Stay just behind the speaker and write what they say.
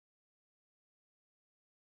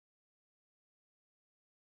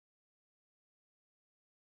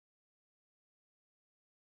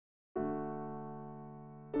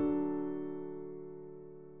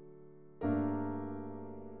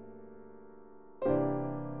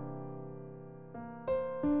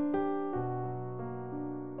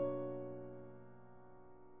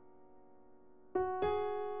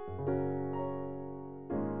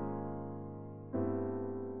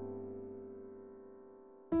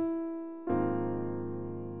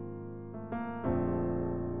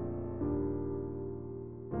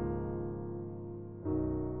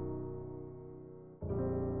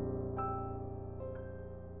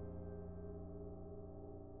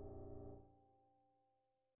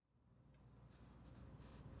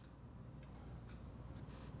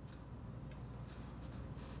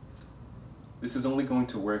This is only going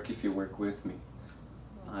to work if you work with me.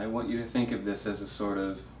 I want you to think of this as a sort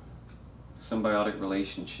of symbiotic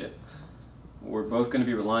relationship. We're both going to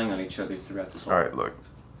be relying on each other throughout this whole... Alright, look.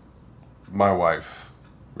 My wife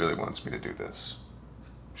really wants me to do this.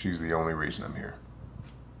 She's the only reason I'm here.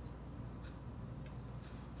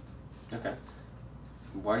 Okay.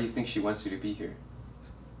 Why do you think she wants you to be here?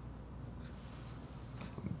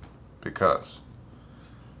 Because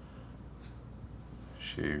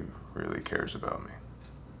she really cares about me.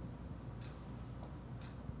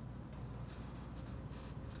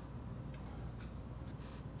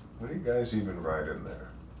 What do you guys even write in there?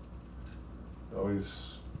 It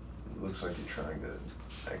always looks like you're trying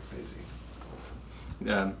to act busy.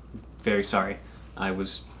 Very sorry. I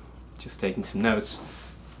was just taking some notes.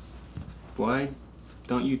 Why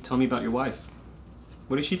don't you tell me about your wife?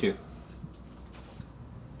 What does she do?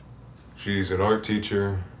 She's an art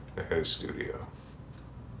teacher at a studio.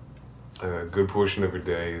 A good portion of her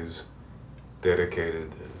day is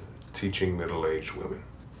dedicated to teaching middle-aged women.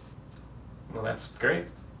 Well, that's great.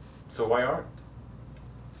 So why art?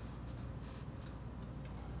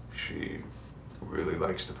 She really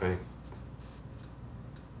likes to paint.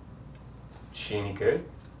 Is she any good?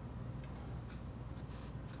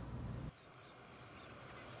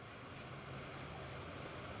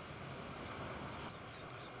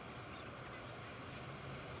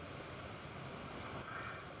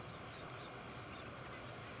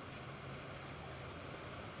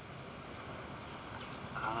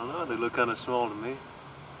 I don't know, they look kind of small to me.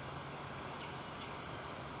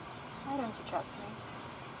 Why don't you trust me?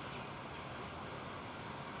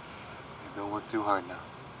 Don't work too hard now.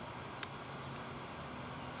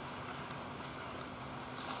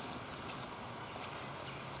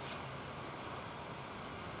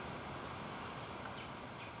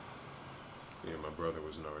 Yeah, my brother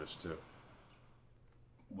was an artist too.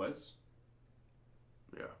 Was?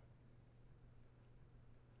 Yeah.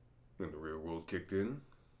 When the real world kicked in,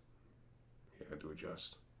 he had to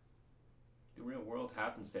adjust. The real world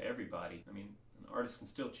happens to everybody. I mean, an artist can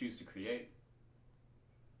still choose to create.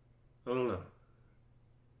 I don't know.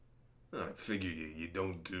 I figure you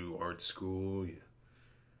don't do art school, you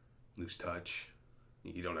lose touch,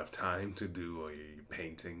 you don't have time to do all your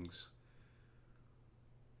paintings.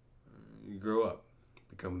 You grow up,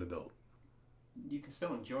 become an adult. You can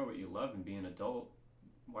still enjoy what you love and be an adult.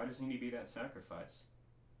 Why does it need to be that sacrifice?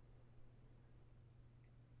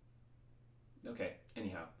 Okay,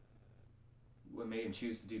 anyhow. What made him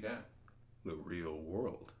choose to do that? The real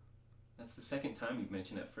world. That's the second time you've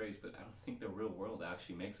mentioned that phrase, but I don't think the real world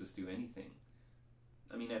actually makes us do anything.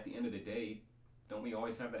 I mean, at the end of the day, don't we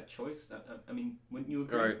always have that choice? I mean, wouldn't you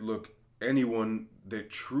agree? Alright, look, anyone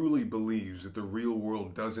that truly believes that the real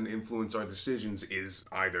world doesn't influence our decisions is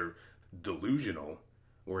either delusional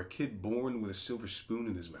or a kid born with a silver spoon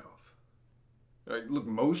in his mouth. Alright, look,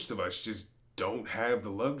 most of us just don't have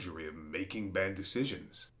the luxury of making bad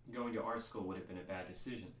decisions. Going to art school would have been a bad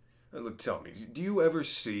decision. Look, tell me, do you ever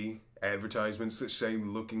see advertisements that say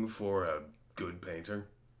looking for a good painter?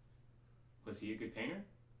 Was he a good painter?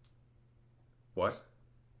 What?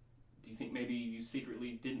 Do you think maybe you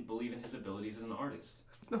secretly didn't believe in his abilities as an artist?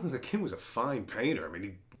 No, the kid was a fine painter. I mean,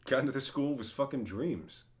 he got into the school of his fucking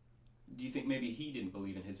dreams. Do you think maybe he didn't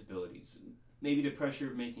believe in his abilities? Maybe the pressure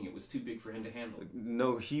of making it was too big for him to handle?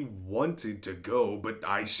 No, he wanted to go, but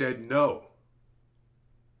I said no.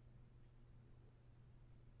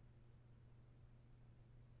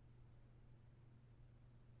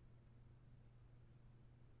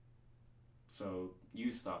 So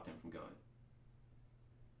you stopped him from going?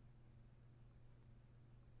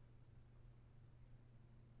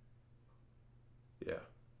 Yeah.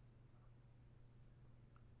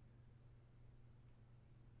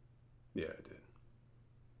 Yeah, I did.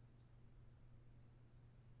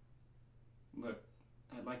 Look,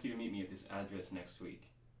 I'd like you to meet me at this address next week.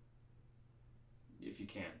 If you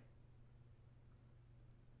can.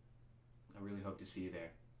 I really hope to see you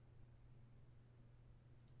there.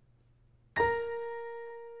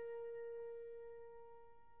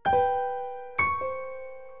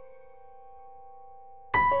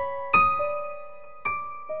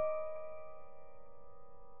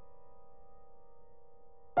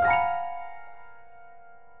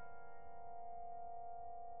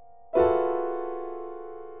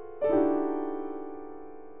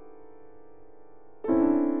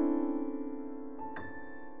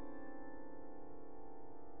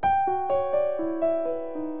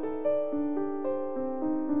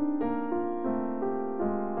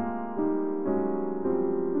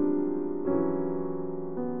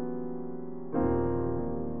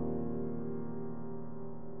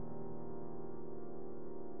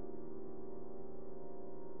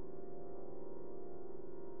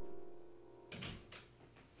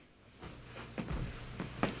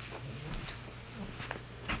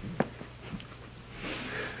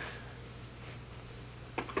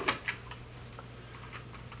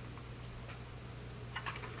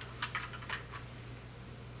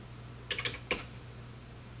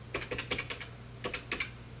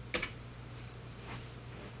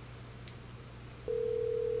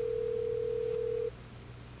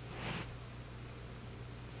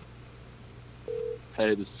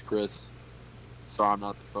 Hey, this is Chris. Sorry I'm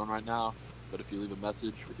not at the phone right now, but if you leave a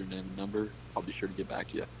message with your name and number, I'll be sure to get back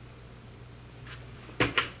to you.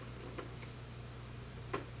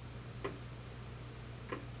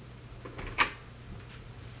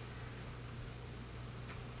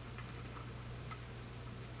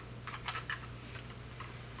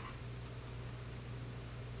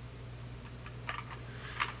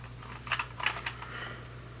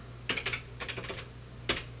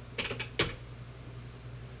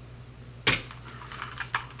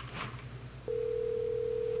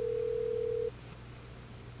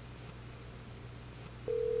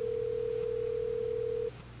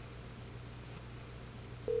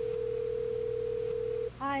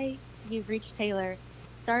 Hi, you've reached Taylor.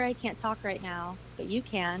 Sorry I can't talk right now, but you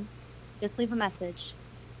can. Just leave a message.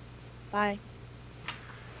 Bye.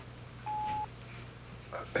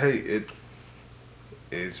 Hey,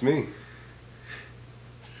 it's me.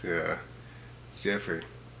 It's Jeffrey.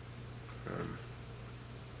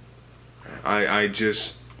 I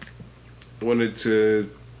just wanted to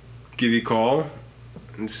give you a call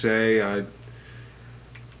and say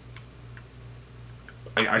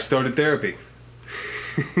I started therapy.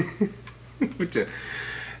 Which, and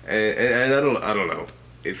I don't know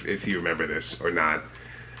if you remember this or not,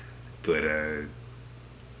 but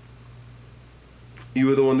you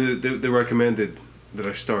were the one that recommended that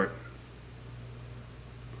I start,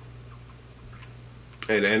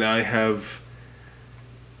 and I have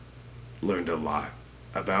learned a lot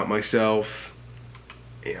about myself.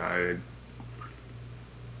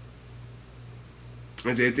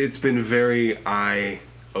 It's been very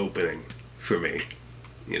eye-opening for me,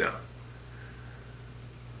 you know.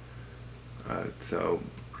 So,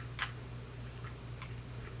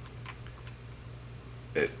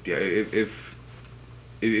 yeah, if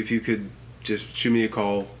you could just shoot me a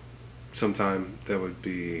call sometime, that would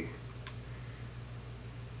be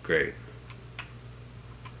great.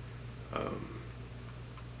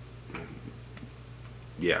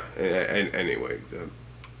 Yeah, anyway,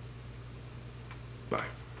 bye.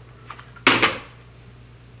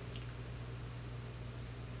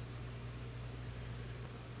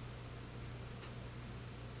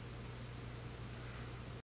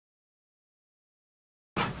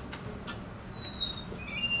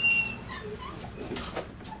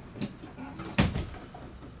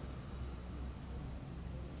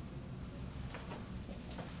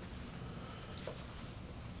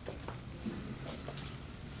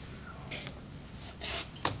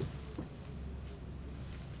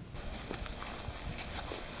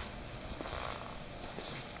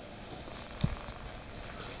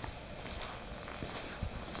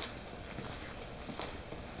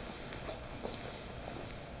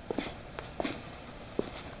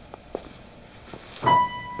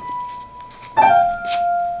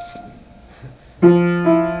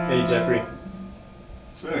 Hey, Jeffrey.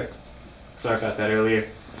 Hey. Sorry about that earlier.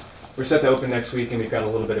 We're set to open next week and we've got a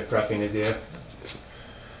little bit of prepping to do.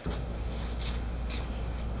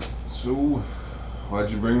 So, why'd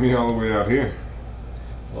you bring me all the way out here?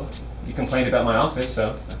 Well, you complained about my office,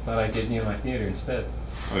 so I thought I'd get you in my theater instead.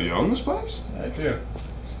 Oh, you own this place? I do.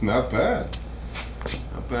 Not bad.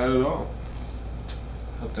 Not bad at all.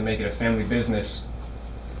 Hope to make it a family business.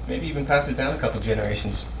 Maybe even pass it down a couple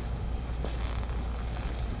generations.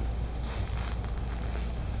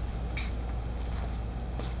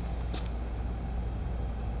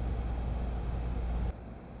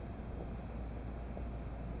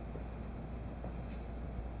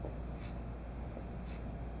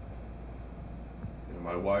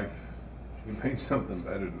 My wife, she made something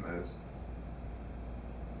better than this.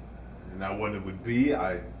 And now what it would be,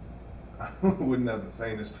 I wouldn't have the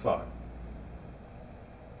faintest thought.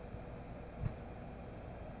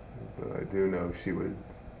 But I do know she would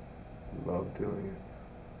love doing it.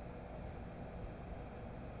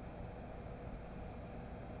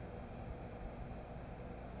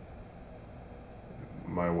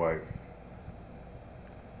 My wife,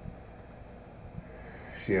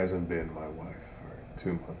 she hasn't been my wife for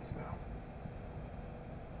 2 months now.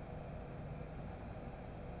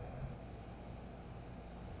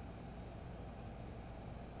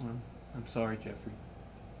 I'm sorry, Jeffrey.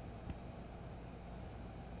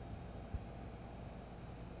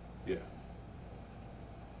 Yeah.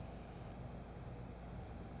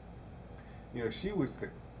 You know, she was the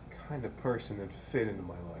kind of person that fit into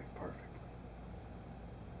my life perfectly.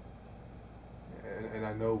 And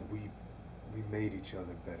I know we made each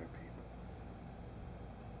other better people.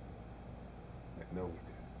 I know we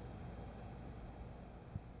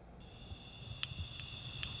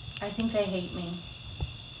did. I think they hate me.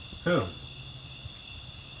 Who?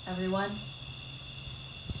 Everyone.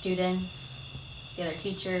 Students, the other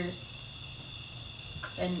teachers.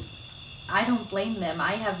 And I don't blame them.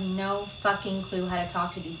 I have no fucking clue how to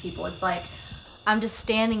talk to these people. It's like I'm just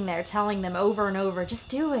standing there telling them over and over, just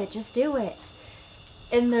do it, just do it.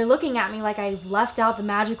 And they're looking at me like I've left out the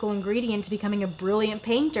magical ingredient to becoming a brilliant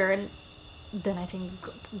painter. And then I think,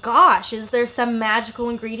 gosh, is there some magical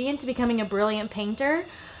ingredient to becoming a brilliant painter?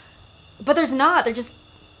 But there's not. There just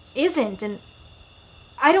isn't. And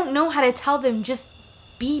I don't know how to tell them just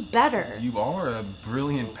be better. You are a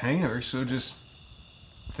brilliant painter, so just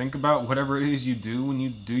think about whatever it is you do when you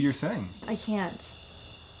do your thing. I can't.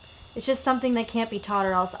 It's just something that can't be taught,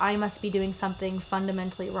 or else I must be doing something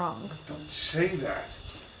fundamentally wrong. Don't say that.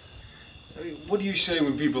 I mean, what do you say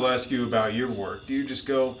when people ask you about your work? Do you just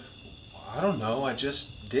go, I don't know, I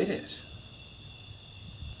just did it?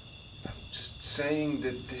 I'm just saying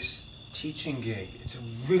that this teaching gig, it's a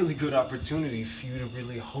really good opportunity for you to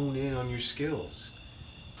really hone in on your skills.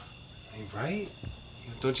 I mean, right?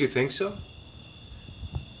 Don't you think so?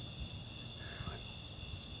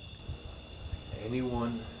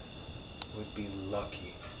 Anyone would be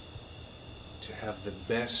lucky to have the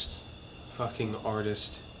best fucking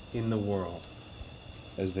artist in the world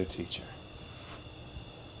as their teacher.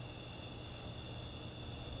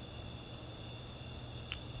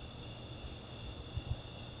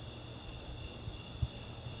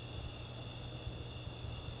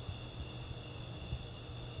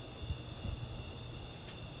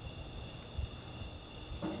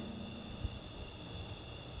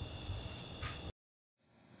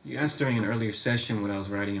 You asked during an earlier session what I was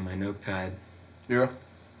writing in my notepad. Yeah?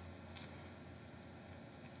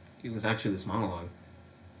 It was actually this monologue.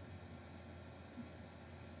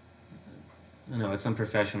 I know it's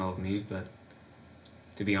unprofessional of me, but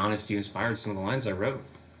to be honest, you inspired some of the lines I wrote.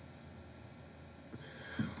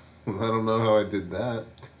 Well, I don't know how I did that.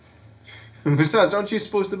 Besides, aren't you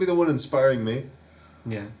supposed to be the one inspiring me?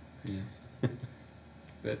 Yeah.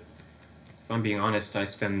 But if I'm being honest, I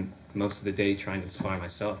spend most of the day trying to inspire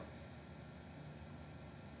myself.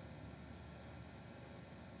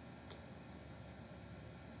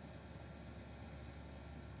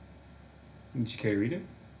 Did you care to read it?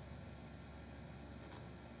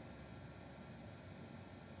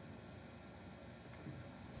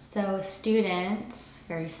 So a student,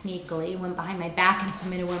 very sneakily, went behind my back and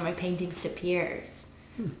submitted one of my paintings to peers.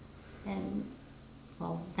 And,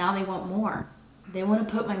 well, now they want more. They want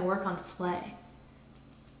to put my work on display.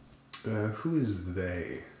 Who is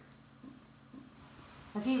they?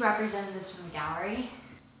 A few representatives from the gallery.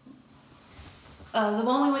 The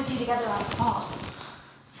one we went to together last fall.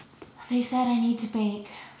 They said I need to make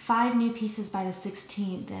 5 new pieces by the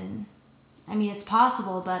 16th, and I mean, it's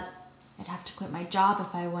possible, but I'd have to quit my job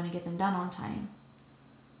if I want to get them done on time.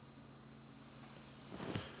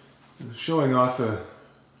 Showing off a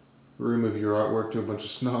room of your artwork to a bunch of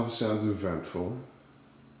snobs sounds eventful.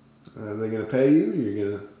 Are they going to pay you, or you're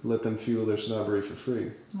going to let them fuel their snobbery for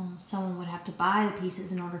free? Well, someone would have to buy the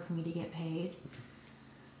pieces in order for me to get paid.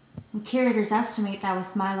 And curators estimate that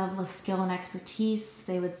with my level of skill and expertise,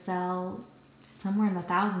 they would sell somewhere in the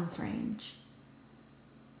thousands range.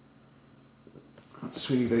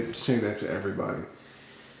 Sweetie, they say that to everybody.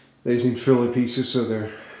 They just need filler pieces so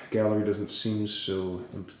their gallery doesn't seem so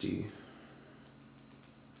empty.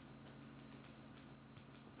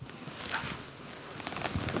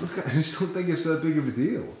 Look, I just don't think it's that big of a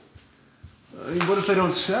deal. I mean, what if they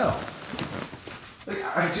don't sell? Like,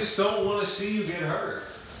 I just don't want to see you get hurt.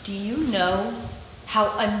 Do you know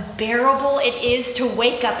how unbearable it is to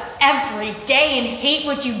wake up every day and hate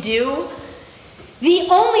what you do? The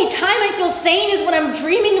only time I feel sane is when I'm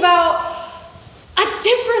dreaming about a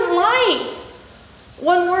different life.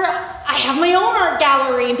 One where I have my own art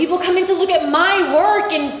gallery and people come in to look at my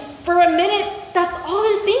work, and for a minute, that's all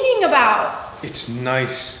they're thinking about. It's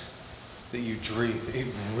nice that you dream. It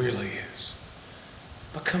really is.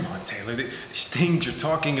 But come on, Taylor. These things you're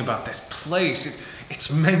talking about, this place,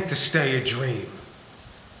 it's meant to stay a dream.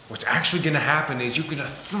 What's actually going to happen is you're going to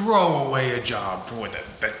throw away a job for what,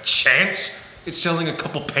 the chance it's selling a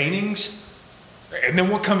couple paintings? And then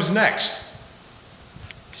what comes next?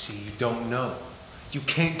 See, you don't know. You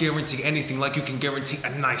can't guarantee anything like you can guarantee a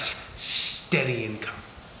nice, steady income.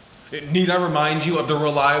 Need I remind you of the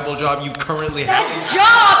reliable job you currently have? That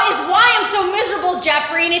job is why I'm so miserable,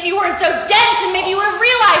 Jeffrey, and if you weren't so dense, and maybe you would have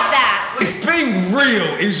realized that. If being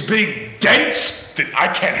real is being dense, then I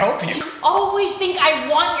can't help you. You always think I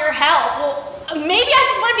want your help. Well, maybe I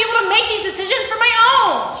just want to be able to make these decisions for my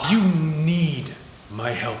own. You need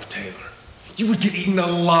my help, Taylor. You would get eaten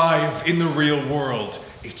alive in the real world.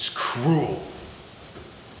 It's cruel.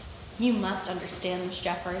 You must understand this,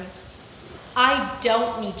 Jeffrey. I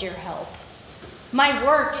don't need your help. My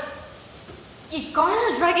work, it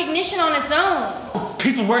garners recognition on its own.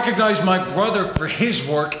 People recognize my brother for his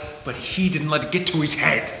work, but he didn't let it get to his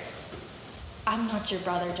head. I'm not your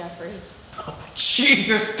brother, Jeffrey. Oh,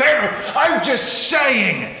 Jesus, Taylor, I'm just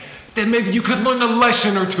saying that maybe you could learn a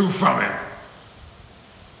lesson or two from him.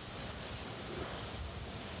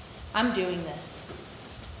 I'm doing this,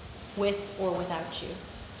 with or without you.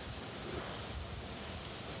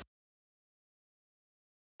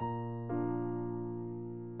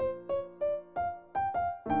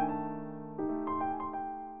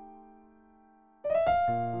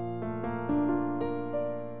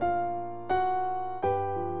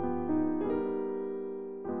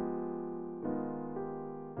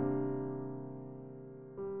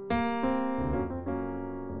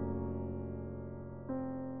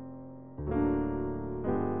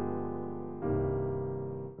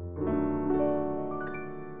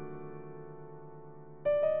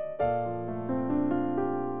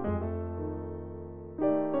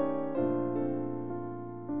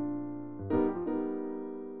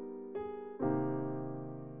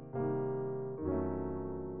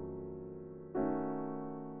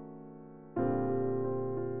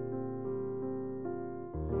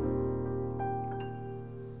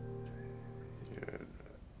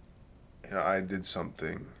 I did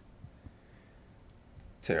something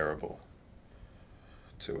terrible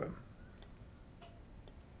to him.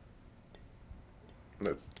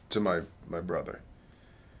 To my brother.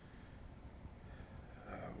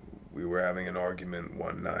 We were having an argument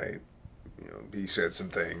one night. He said some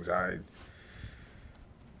things. I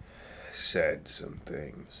said some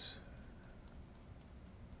things.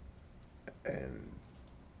 And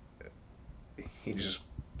he just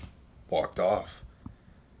walked off.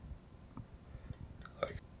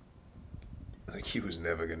 Like he was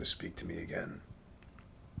never going to speak to me again.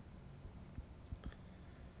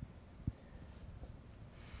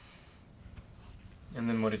 And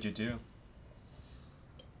then what did you do?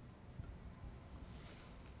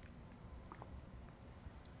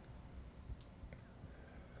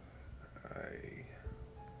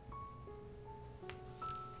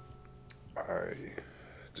 I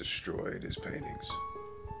destroyed his paintings.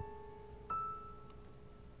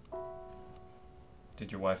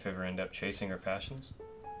 Did your wife ever end up chasing her passions?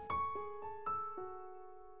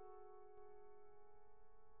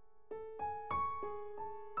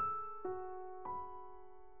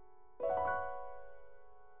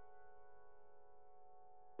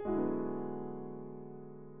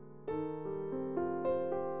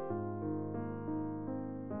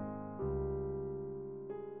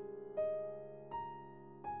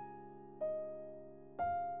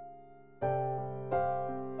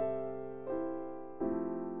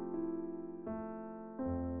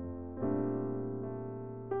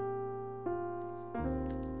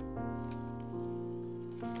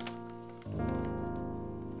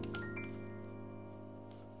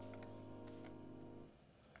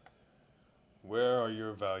 Where are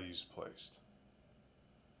your values placed?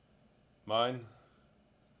 Mine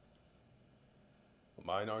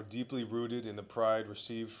are deeply rooted in the pride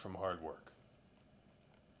received from hard work.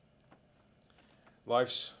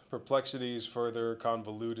 Life's perplexity is further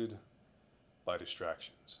convoluted by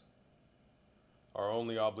distractions. Our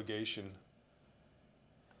only obligation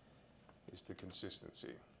is the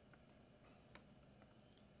consistency.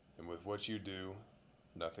 And with what you do,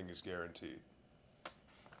 nothing is guaranteed.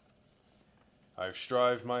 I've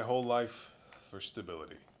strived my whole life for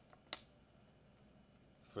stability,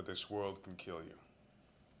 for this world can kill you.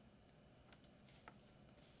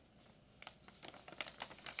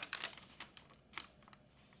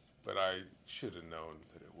 But I should have known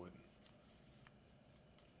that it wouldn't.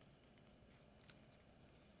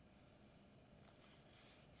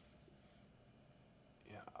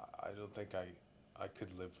 Yeah, I don't think I could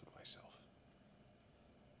live with myself.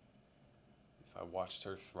 If I watched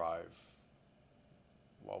her thrive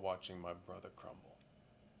while watching my brother crumble.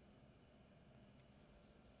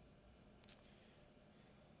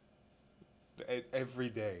 Every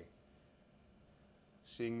day,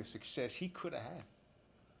 seeing the success he could have had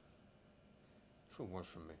if it weren't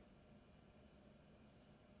for me.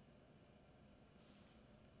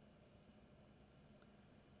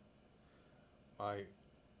 My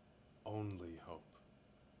only hope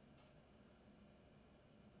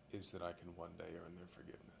is that I can one day earn their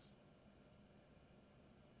forgiveness.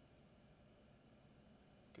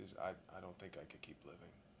 Because I don't think I could keep living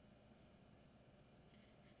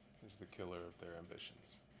as the killer of their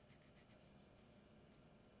ambitions.